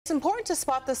It's important to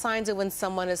spot the signs of when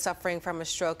someone is suffering from a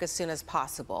stroke as soon as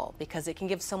possible because it can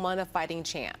give someone a fighting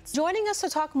chance. Joining us to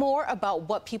talk more about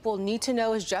what people need to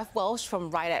know is Jeff Welsh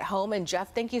from Right at Home. And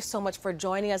Jeff, thank you so much for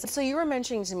joining us. So you were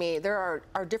mentioning to me there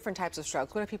are different types of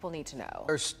strokes. What do people need to know?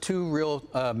 There's two real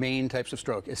main types of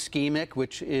stroke. Ischemic,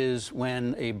 which is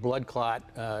when a blood clot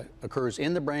occurs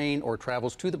in the brain or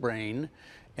travels to the brain.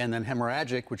 And then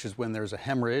hemorrhagic, which is when there's a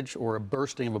hemorrhage or a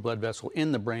bursting of a blood vessel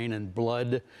in the brain and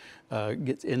blood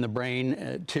gets in the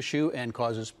brain tissue and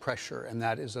causes pressure. And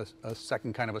that is a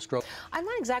second kind of a stroke. I'm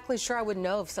not exactly sure I would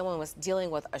know if someone was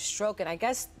dealing with a stroke. And I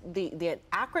guess the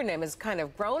acronym has kind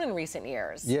of grown in recent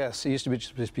years. Yes, it used to be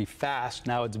just be FAST.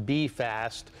 Now it's B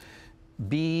FAST.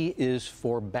 B is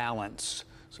for balance.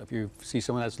 So if you see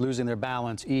someone that's losing their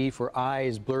balance, E for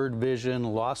eyes, blurred vision,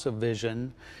 loss of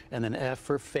vision, and then F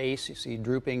for face. You see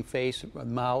drooping face,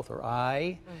 mouth, or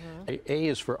eye. A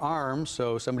is for arms,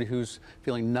 so somebody who's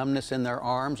feeling numbness in their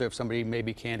arms, or if somebody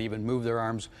maybe can't even move their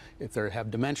arms, if they have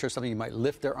dementia or something, you might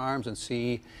lift their arms and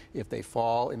see if they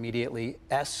fall immediately.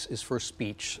 S is for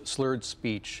speech, slurred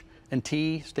speech. And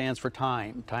T stands for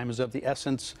time. Time is of the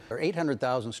essence. There are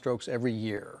 800,000 strokes every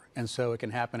year, and so it can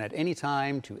happen at any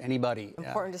time to anybody.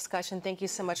 Important discussion. Thank you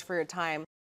so much for your time.